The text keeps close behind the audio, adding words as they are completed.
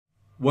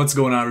What's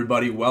going on,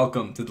 everybody?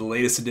 Welcome to the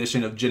latest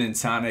edition of Gin and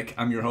Tonic.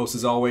 I'm your host,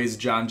 as always,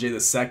 John J.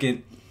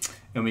 II,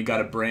 and we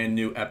got a brand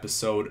new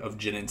episode of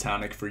Gin and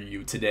Tonic for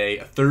you today,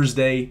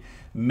 Thursday,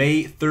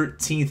 May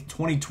 13th,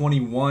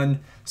 2021.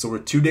 So we're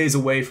 2 days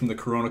away from the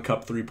Corona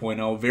Cup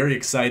 3.0. Very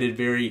excited,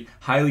 very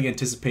highly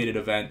anticipated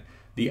event.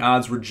 The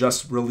odds were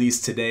just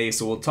released today,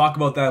 so we'll talk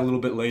about that a little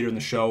bit later in the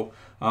show.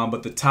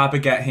 But the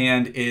topic at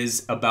hand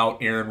is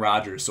about Aaron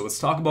Rodgers. So let's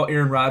talk about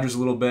Aaron Rodgers a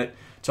little bit.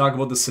 Talk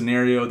about the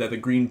scenario that the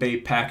Green Bay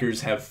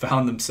Packers have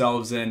found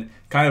themselves in.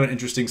 Kind of an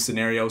interesting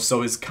scenario.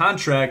 So his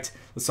contract,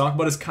 let's talk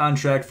about his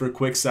contract for a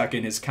quick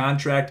second. His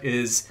contract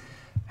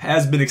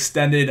has been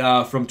extended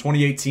from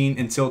 2018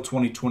 until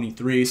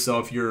 2023. So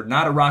if you're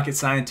not a rocket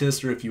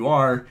scientist, or if you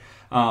are,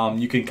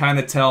 you can kind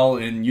of tell,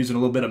 and using a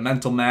little bit of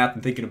mental math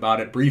and thinking about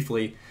it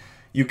briefly,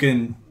 you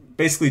can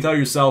basically tell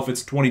yourself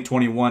it's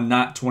 2021,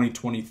 not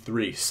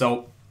 2023.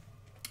 So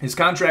his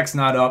contract's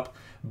not up,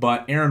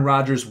 but Aaron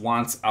Rodgers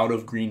wants out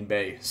of Green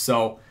Bay.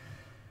 So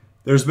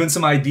there's been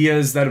some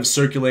ideas that have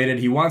circulated.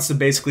 He wants to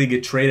basically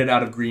get traded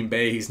out of Green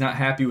Bay. He's not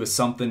happy with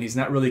something. He's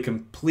not really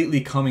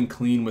completely coming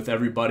clean with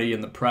everybody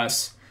in the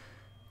press,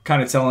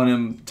 kind of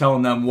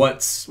telling them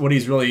what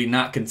he's really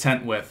not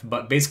content with.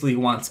 But basically he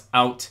wants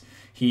out.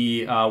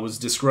 He was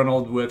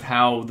disgruntled with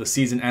how the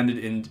season ended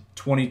in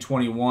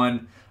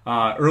 2021,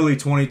 early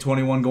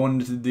 2021, going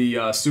into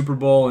the Super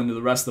Bowl, into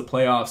the rest of the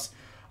playoffs.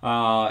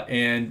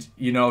 And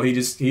you know,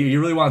 he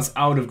really wants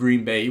out of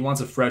Green Bay. He wants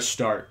a fresh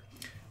start.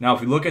 Now,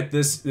 if we look at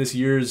this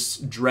year's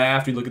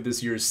draft, we look at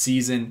this year's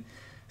season,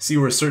 see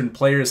where certain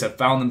players have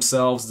found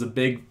themselves. It's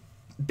a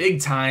big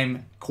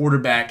time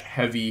quarterback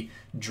heavy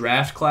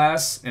draft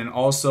class, and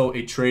also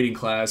a trading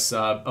class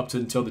up to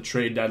until the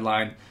trade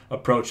deadline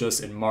approach us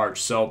in March.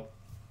 So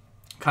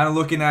kind of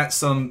looking at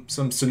some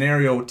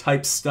scenario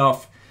type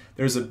stuff.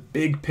 There's a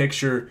big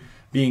picture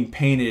being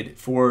painted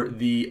for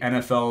the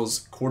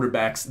NFL's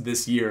quarterbacks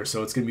this year.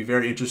 So it's going to be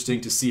very interesting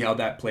to see how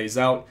that plays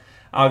out.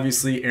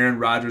 Obviously, Aaron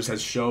Rodgers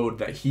has showed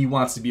that he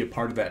wants to be a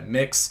part of that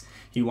mix.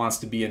 He wants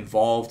to be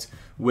involved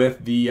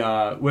with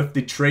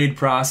the trade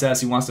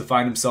process. He wants to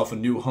find himself a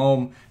new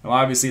home. Now,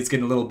 obviously, it's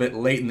getting a little bit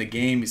late in the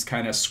game. He's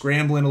kind of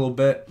scrambling a little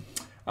bit,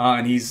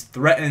 and he's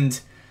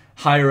threatened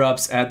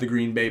higher-ups at the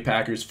Green Bay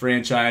Packers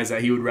franchise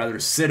that he would rather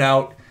sit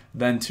out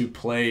than to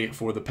play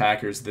for the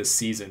Packers this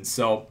season.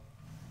 So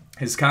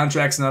his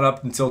contract's not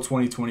up until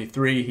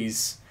 2023.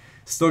 He's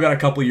still got a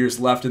couple years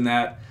left in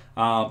that.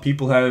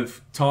 People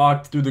have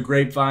talked through the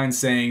grapevine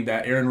saying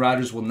that Aaron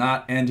Rodgers will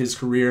not end his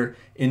career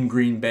in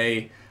Green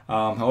Bay.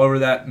 However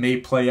that may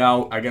play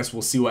out, I guess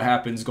we'll see what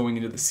happens going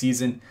into the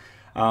season.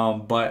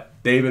 But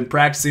they've been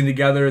practicing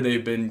together.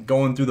 They've been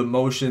going through the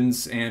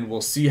motions, and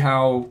we'll see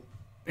how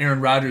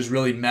Aaron Rodgers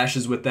really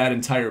meshes with that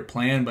entire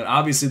plan. But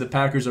obviously the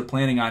Packers are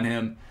planning on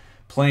him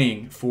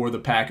playing for the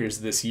Packers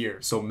this year.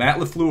 So Matt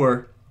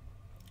LaFleur,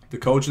 the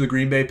coach of the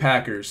Green Bay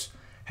Packers,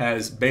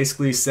 has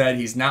basically said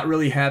he's not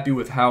really happy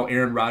with how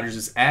Aaron Rodgers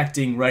is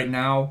acting right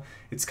now.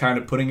 It's kind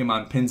of putting him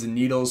on pins and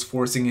needles,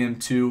 forcing him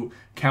to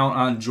count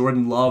on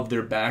Jordan Love,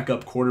 their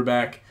backup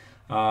quarterback,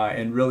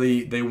 and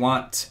really they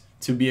want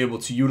to be able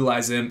to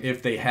utilize him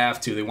if they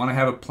have to. They want to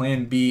have a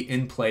plan B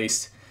in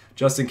place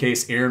just in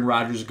case Aaron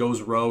Rodgers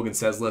goes rogue and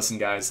says, listen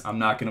guys, I'm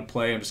not going to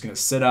play. I'm just going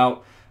to sit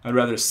out. I'd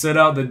rather sit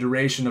out the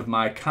duration of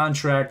my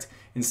contract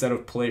instead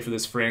of play for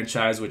this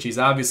franchise, which he's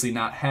obviously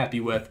not happy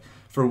with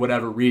for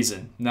whatever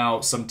reason. Now,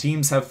 some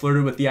teams have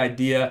flirted with the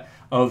idea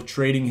of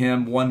trading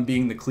him, one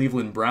being the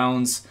Cleveland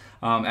Browns.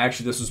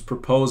 Actually, this was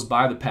proposed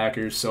by the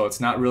Packers, so it's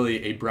not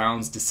really a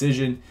Browns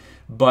decision.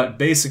 But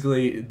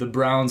basically, the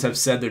Browns have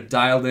said they're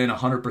dialed in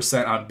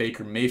 100% on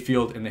Baker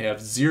Mayfield, and they have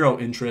zero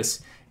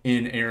interest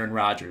in Aaron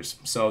Rodgers.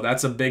 So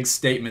that's a big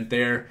statement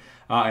there.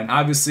 And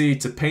obviously,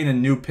 to paint a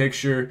new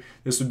picture,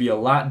 this would be a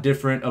lot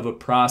different of a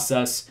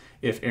process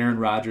if Aaron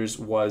Rodgers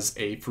was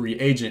a free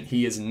agent.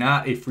 He is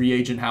not a free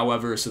agent,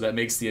 however, so that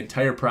makes the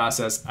entire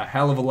process a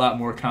hell of a lot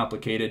more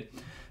complicated.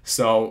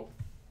 So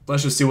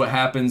let's just see what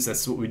happens.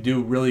 That's what we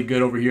do really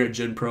good over here at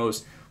Gin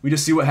Pros. We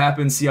just see what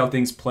happens, see how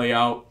things play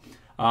out,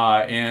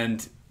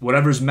 and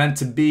whatever's meant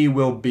to be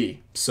will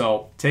be.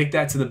 So take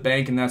that to the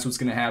bank, and that's what's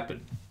going to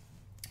happen.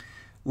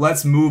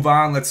 Let's move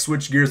on. Let's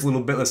switch gears a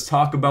little bit. Let's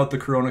talk about the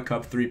Corona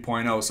Cup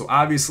 3.0. So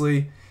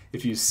obviously,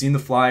 if you've seen the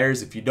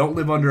flyers, if you don't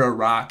live under a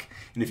rock,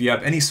 and if you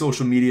have any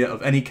social media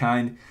of any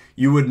kind,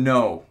 you would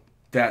know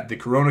that the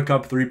Corona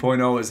Cup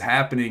 3.0 is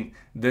happening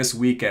this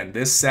weekend.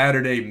 This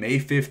Saturday, May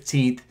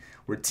 15th,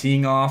 we're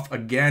teeing off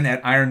again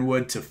at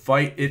Ironwood to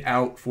fight it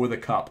out for the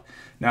Cup.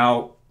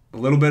 Now, a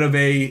little bit of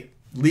a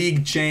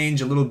league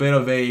change, a little bit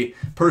of a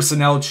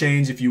personnel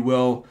change, if you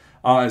will,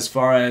 as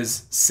far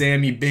as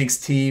Sammy Bink's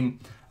team.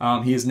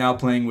 He is now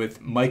playing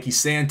with Mikey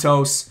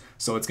Santos.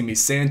 So it's going to be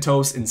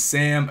Santos and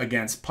Sam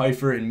against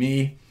Pfeiffer and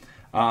me,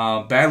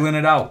 battling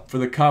it out for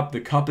the Cup.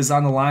 The Cup is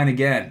on the line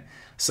again.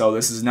 So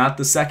this is not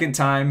the second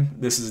time.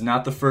 This is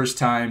not the first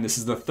time. This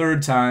is the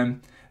third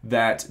time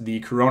that the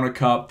Corona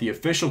Cup, the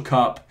official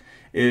Cup,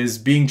 is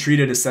being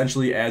treated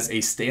essentially as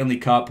a Stanley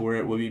Cup, where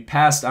it will be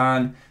passed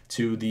on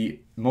to the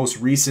most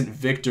recent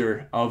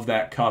victor of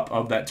that cup,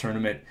 of that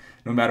tournament,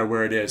 no matter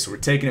where it is. So we're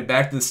taking it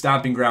back to the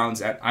stomping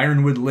grounds at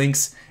Ironwood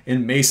Links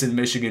in Mason,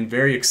 Michigan.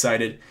 Very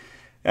excited.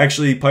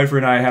 Actually, Piper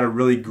and I had a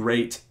really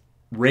great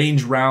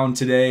range round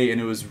today, and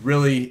it was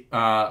really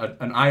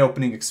an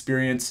eye-opening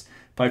experience.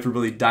 Piper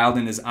really dialed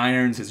in his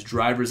irons, his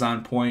driver's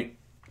on point.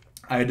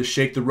 I had to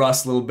shake the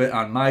rust a little bit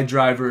on my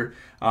driver,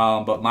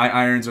 but my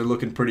irons are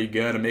looking pretty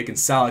good. I'm making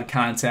solid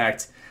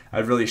contact.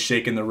 I've really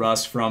shaken the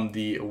rust from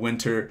the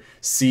winter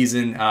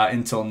season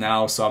until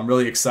now, so I'm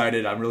really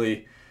excited. I'm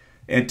really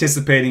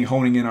anticipating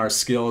honing in our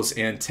skills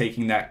and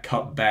taking that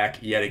cup back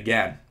yet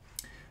again.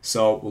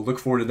 So we'll look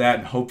forward to that,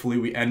 and hopefully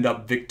we end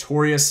up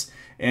victorious,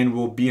 and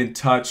we'll be in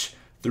touch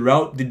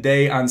throughout the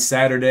day on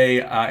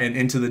Saturday and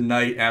into the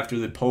night after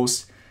the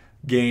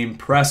post-game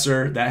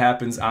presser. That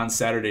happens on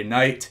Saturday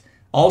night.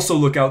 Also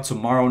look out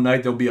tomorrow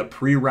night. There'll be a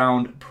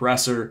pre-round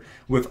presser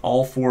with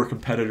all 4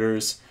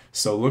 competitors.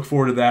 So look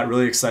forward to that.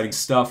 Really exciting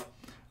stuff.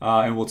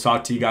 And we'll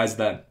talk to you guys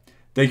then.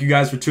 Thank you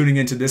guys for tuning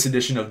in to this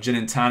edition of Gin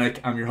and Tonic.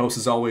 I'm your host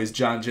as always,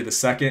 John J.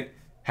 II.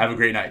 Have a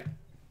great night.